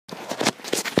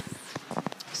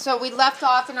So we left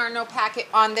off in our note packet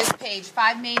on this page,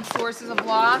 5 main sources of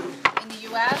law in the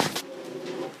U.S.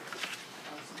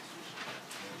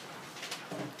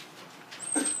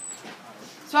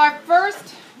 So our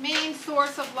first main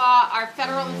source of law are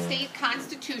federal and state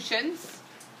constitutions.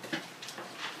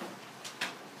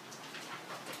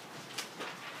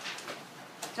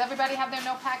 Does everybody have their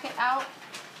note packet out?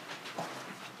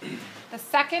 The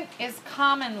second is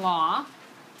common law.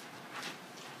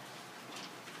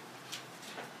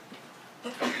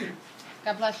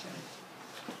 God bless you.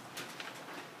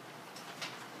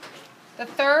 The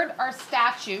third are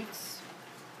statutes.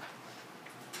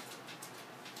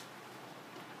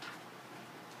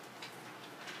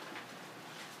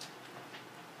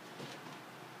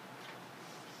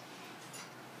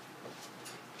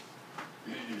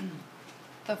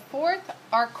 The fourth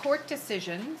are court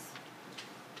decisions.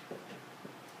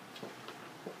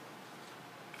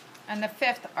 And the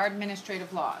fifth are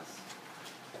administrative laws.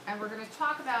 And we're going to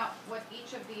talk about what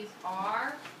each of these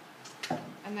are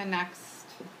in the next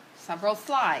several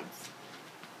slides.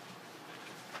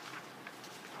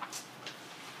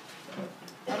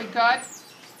 Are we good?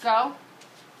 Go.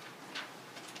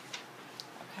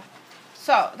 Okay.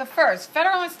 So, the first,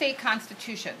 federal and state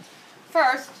constitutions.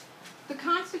 First, the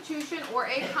Constitution or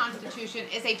a constitution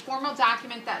is a formal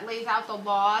document that lays out the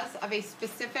laws of a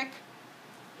specific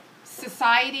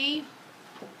society,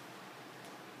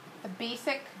 the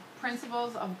basic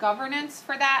principles of governance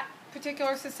for that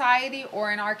particular society,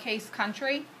 or in our case,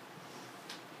 country.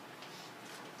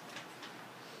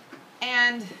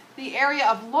 And the area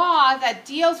of law that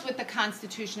deals with the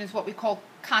Constitution is what we call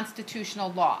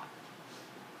constitutional law.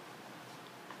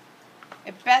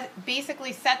 It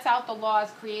basically sets out the laws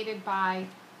created by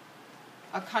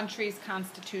a country's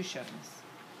constitution,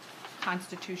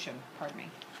 pardon me.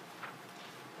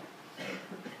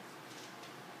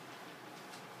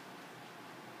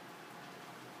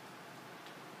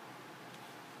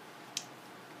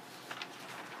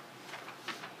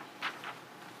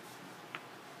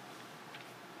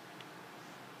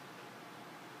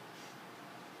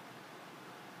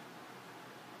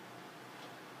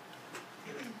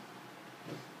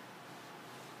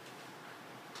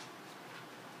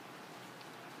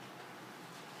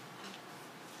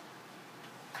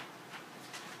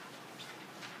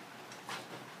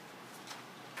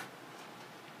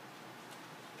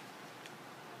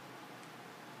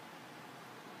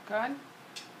 Good.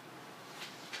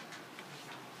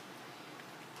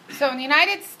 So in the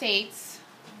United States,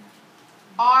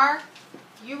 our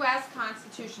U.S.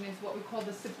 Constitution is what we call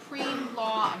the supreme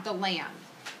law of the land.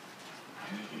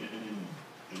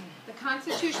 The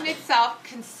Constitution itself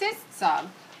consists of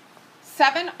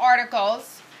 7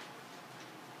 articles.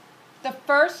 The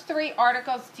first 3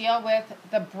 articles deal with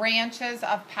the branches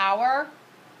of power,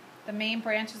 the main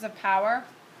branches of power,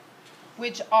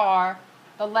 which are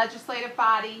the legislative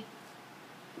body,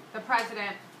 the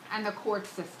president, and the court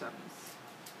systems.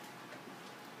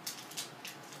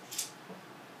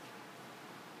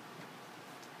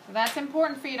 So that's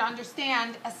important for you to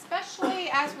understand, especially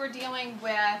as we're dealing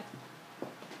with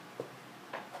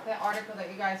the article that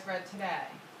you guys read today.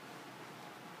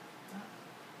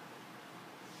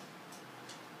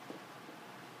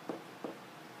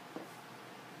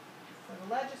 So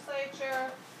the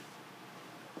legislature,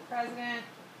 president,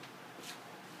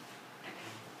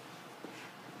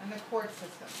 and the court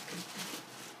system.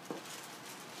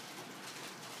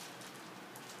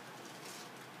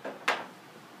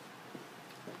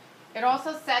 It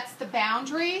also sets the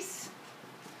boundaries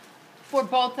for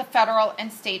both the federal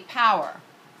and state power.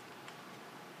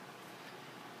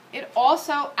 It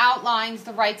also outlines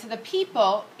the rights of the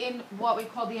people in what we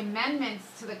call the amendments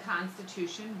to the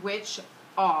Constitution, which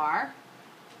are,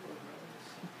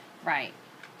 right,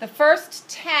 the first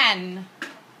 10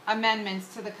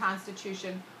 amendments to the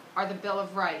Constitution are the Bill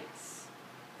of Rights.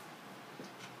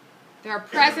 There are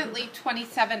presently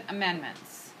 27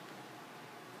 amendments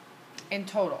in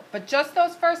total, but just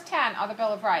those first 10 are the Bill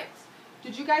of Rights.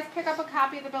 Did you guys pick up a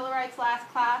copy of the Bill of Rights last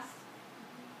class?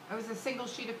 It was a single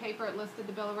sheet of paper. It listed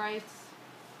the Bill of Rights.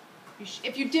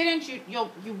 If you didn't,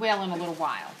 you will in a little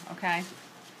while, okay?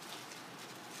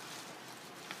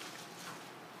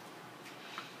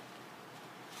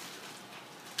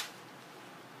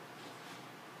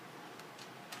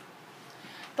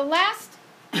 The last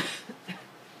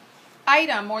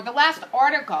item, or the last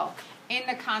article in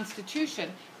the Constitution,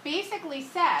 basically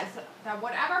says that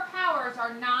whatever powers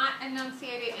are not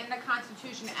enunciated in the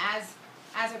Constitution as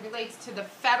it relates to the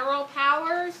federal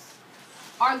powers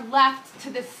are left to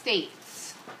the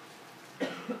states.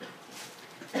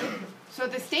 So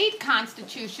the state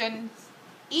constitutions,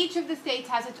 each of the states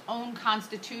has its own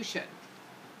constitution.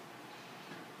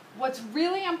 what's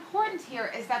really important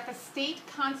here is that the state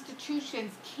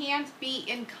constitutions can't be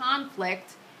in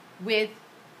conflict with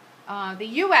the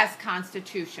U.S.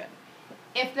 Constitution.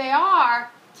 If they are,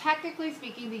 technically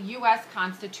speaking, the U.S.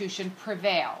 Constitution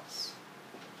prevails,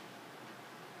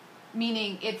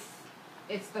 meaning it's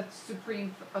the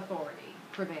supreme authority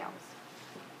prevails.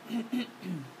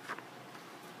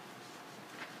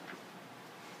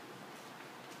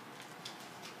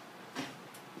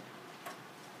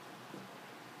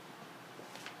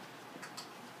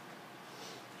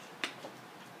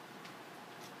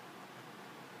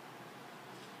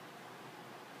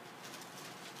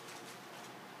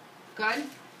 Good?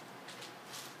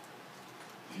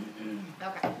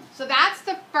 Okay, so that's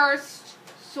the first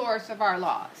source of our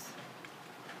laws.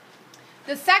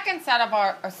 The second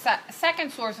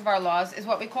second source of our laws is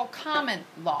what we call common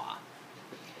law.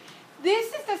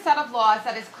 This is the set of laws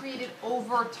that is created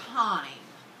over time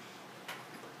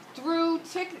through,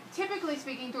 typically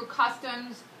speaking, through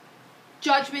customs,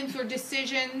 judgments, or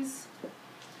decisions,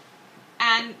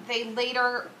 and they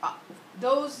later,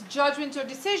 those judgments or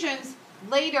decisions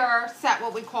later set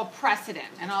what we call precedent,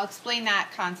 and I'll explain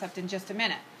that concept in just a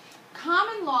minute.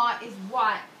 Common law is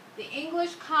what the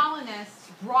English colonists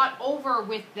brought over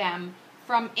with them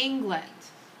from England,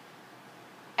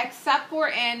 except for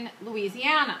in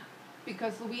Louisiana,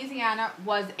 because Louisiana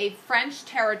was a French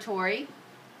territory.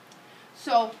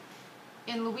 So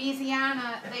in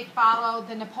Louisiana, they followed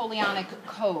the Napoleonic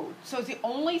Code. So it's the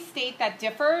only state that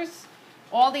differs.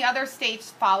 All the other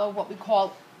states follow what we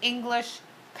call English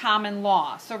common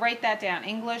law. So write that down,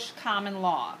 English common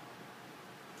law.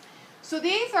 So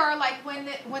these are like when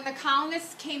the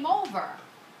colonists came over,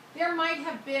 there might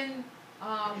have been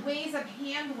ways of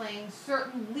handling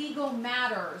certain legal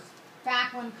matters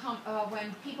back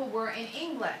when people were in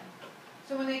England.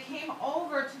 So when they came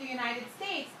over to the United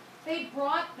States, they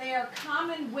brought their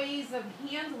common ways of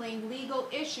handling legal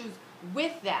issues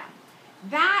with them.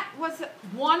 That was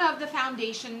one of the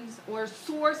foundations or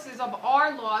sources of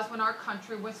our laws when our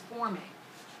country was forming,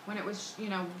 when it was,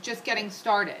 just getting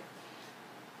started.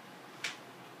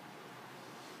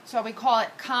 So we call it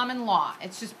common law.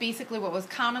 It's just basically what was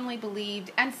commonly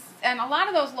believed, and a lot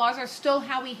of those laws are still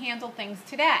how we handle things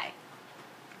today.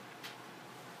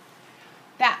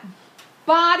 That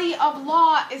body of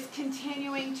law is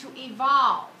continuing to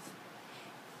evolve.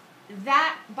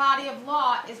 That body of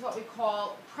law is what we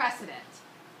call precedent.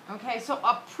 Okay, so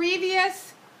a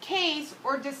previous case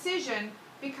or decision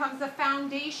becomes the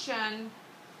foundation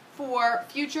for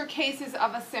future cases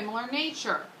of a similar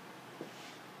nature.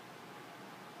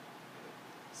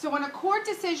 So when a court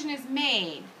decision is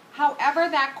made, however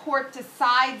that court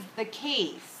decides the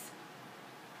case,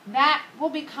 that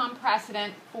will become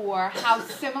precedent for how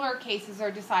similar cases are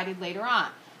decided later on.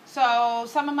 So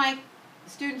some of my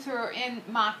students who are in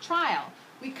mock trial,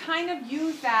 we kind of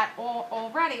use that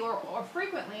already or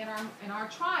frequently in our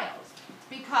trials,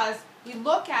 because we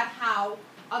look at how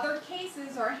other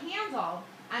cases are handled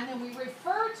and then we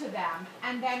refer to them,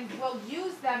 and then we'll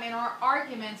use them in our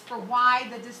arguments for why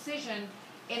the decision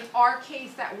in our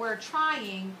case that we're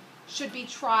trying should be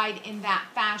tried in that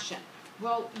fashion.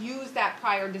 We'll use that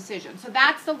prior decision. So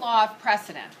that's the law of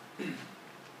precedent.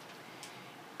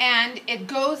 And it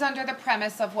goes under the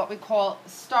premise of what we call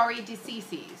stare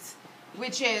decisis,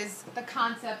 which is the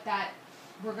concept that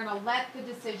we're going to let the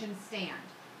decision stand.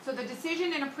 So the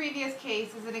decision in a previous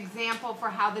case is an example for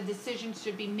how the decision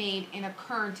should be made in a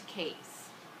current case.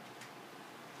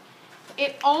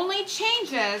 It only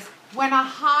changes when a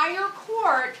higher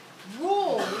court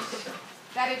rules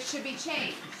that it should be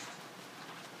changed.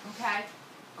 Okay?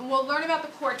 And we'll learn about the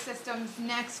court systems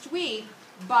next week,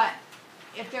 but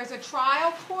if there's a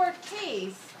trial court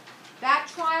case, that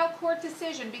trial court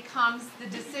decision becomes the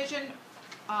decision,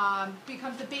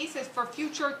 becomes the basis for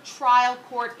future trial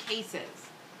court cases.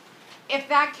 If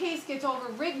that case gets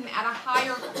overridden at a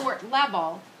higher court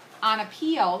level on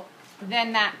appeal,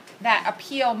 then that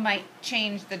appeal might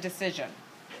change the decision.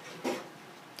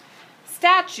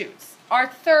 Statutes, our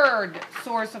third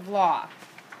source of law.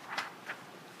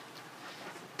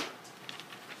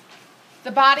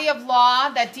 The body of law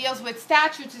that deals with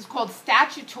statutes is called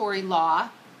statutory law.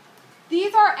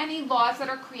 These are any laws that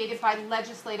are created by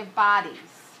legislative bodies.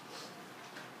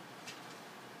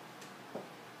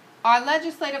 Our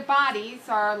legislative bodies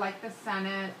are like the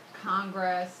Senate,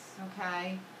 Congress,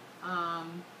 okay?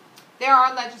 There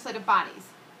are legislative bodies.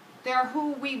 They're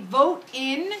who we vote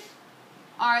in,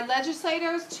 our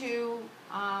legislators, to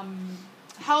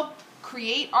help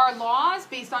create our laws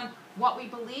based on what we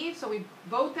believe. So we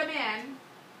vote them in,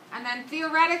 and then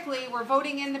theoretically we're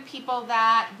voting in the people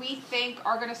that we think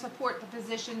are going to support the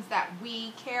positions that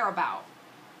we care about.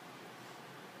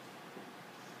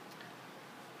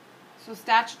 So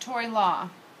statutory law.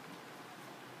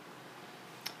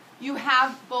 You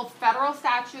have both federal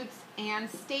statutes and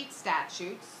state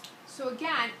statutes. So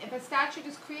again, if a statute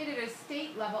is created at a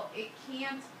state level, it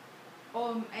can't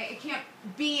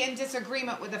be in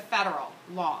disagreement with the federal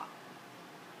law.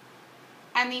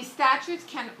 And these statutes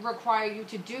can require you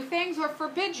to do things or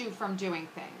forbid you from doing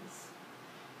things.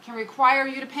 Can require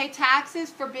you to pay taxes,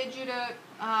 forbid you to,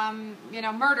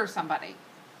 murder somebody.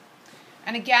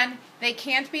 And again, they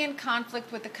can't be in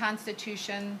conflict with the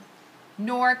Constitution,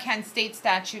 nor can state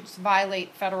statutes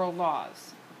violate federal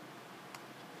laws.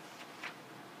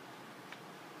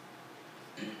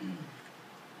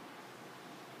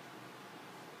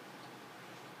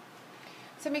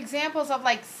 Some examples of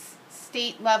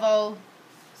state level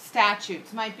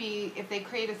statutes might be if they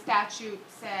create a statute,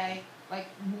 say, like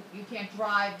you can't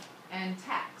drive and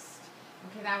text.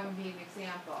 Okay, that would be an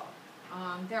example.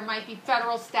 There might be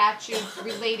federal statutes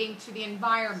relating to the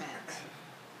environment.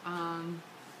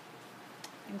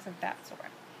 Things of that sort.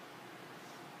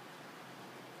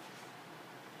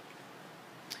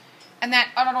 And that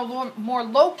on a more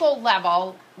local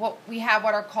level, we have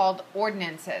what are called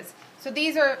ordinances. So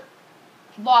these are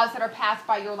laws that are passed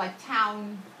by your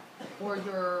town or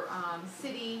your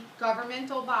city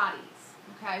governmental bodies.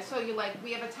 Okay, so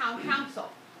we have a town council.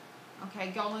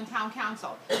 Okay, Golan Town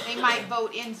Council. They might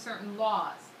vote in certain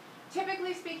laws.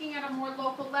 Typically speaking, at a more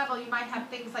local level, you might have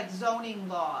things like zoning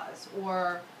laws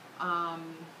or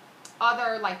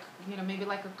other maybe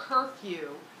a curfew,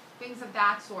 things of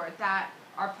that sort that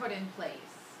are put in place.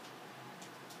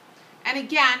 And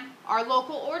again, our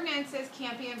local ordinances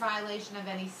can't be in violation of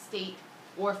any state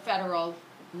or federal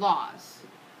laws.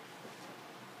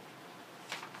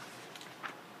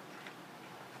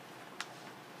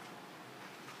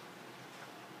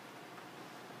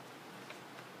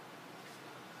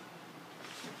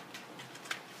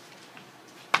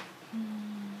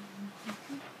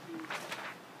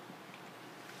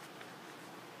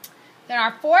 Then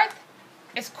our fourth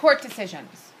is court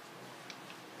decisions.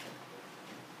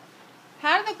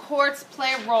 How do the courts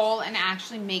play a role in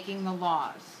actually making the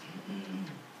laws?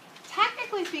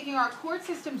 Technically speaking, our court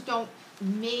systems don't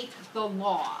make the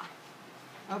law.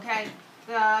 Okay?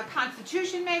 The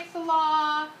Constitution makes the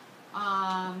law,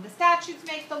 the statutes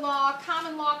make the law,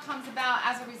 common law comes about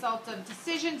as a result of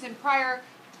decisions in prior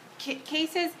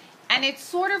cases, and it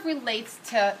sort of relates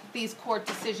to these court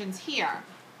decisions here.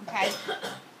 Okay?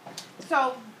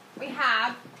 So we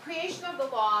have creation of the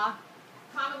law,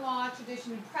 common law,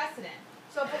 tradition, and precedent.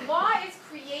 So if a law is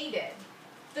created,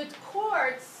 the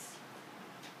courts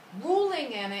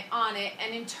ruling on it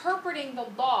and interpreting the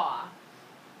law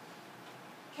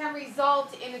can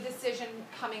result in a decision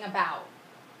coming about.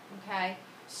 Okay?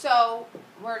 So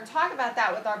we're going to talk about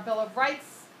that with our Bill of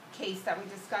Rights case that we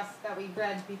discussed, that we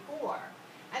read before.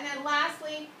 And then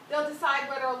lastly, they'll decide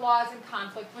whether a law is in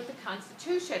conflict with the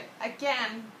Constitution.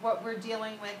 Again, what we're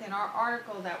dealing with in our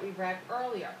article that we read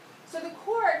earlier. So the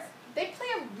courts, they play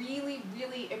a really,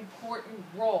 really important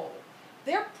role.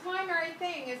 Their primary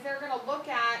thing is they're going to look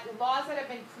at laws that have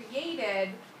been created,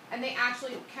 and they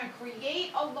actually can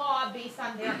create a law based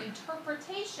on their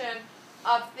interpretation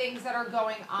of things that are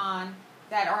going on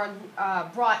that are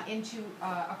brought into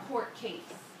a court case.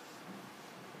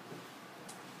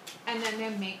 And then they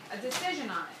make a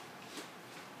decision on it.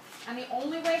 And the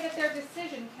only way that their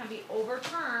decision can be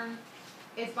overturned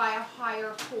is by a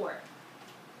higher court.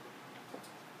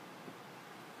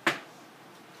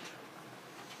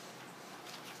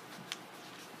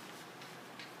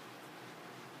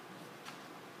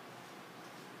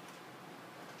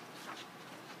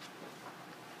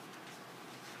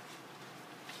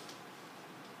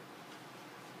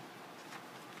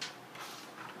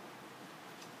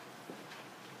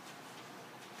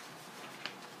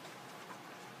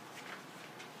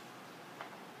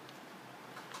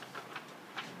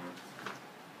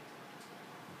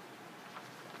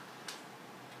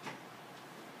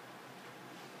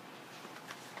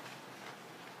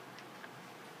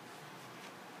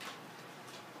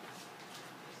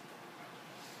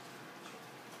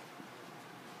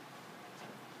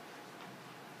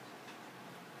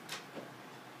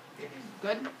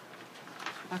 Good?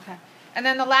 Okay. And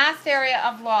then the last area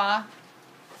of law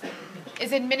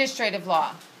is administrative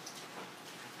law.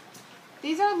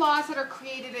 These are laws that are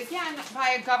created, again,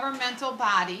 by a governmental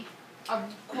body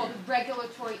called a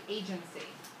regulatory agency.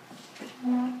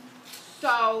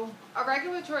 So a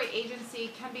regulatory agency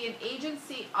can be an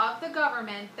agency of the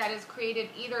government that is created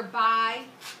either by,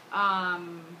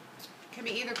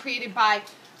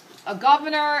 a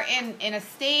governor in a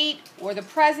state, or the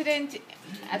president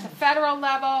at the federal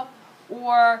level,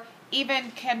 or even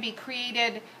can be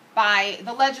created by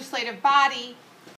the legislative body